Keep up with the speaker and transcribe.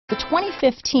The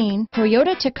 2015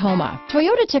 Toyota Tacoma.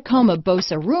 Toyota Tacoma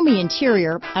boasts a roomy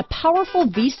interior, a powerful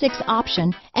V6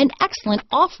 option, and excellent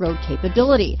off-road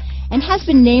capability, and has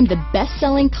been named the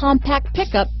best-selling compact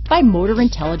pickup by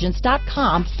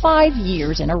MotorIntelligence.com 5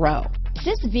 years in a row.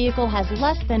 This vehicle has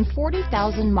less than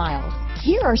 40,000 miles.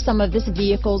 Here are some of this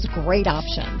vehicle's great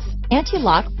options: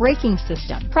 anti-lock braking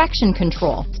system, traction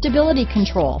control, stability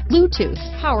control, Bluetooth,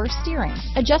 power steering,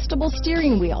 adjustable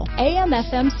steering wheel,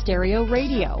 AM/FM stereo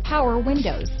radio, power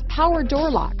windows, power door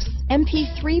locks,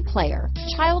 MP3 player,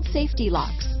 child safety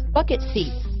locks, bucket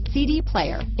seats, CD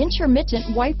player,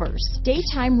 intermittent wipers,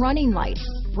 daytime running lights,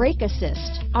 brake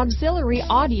assist, auxiliary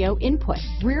audio input,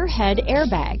 rear head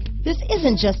airbag. This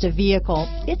isn't just a vehicle,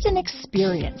 it's an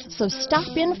experience. So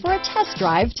stop in for a test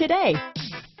drive today.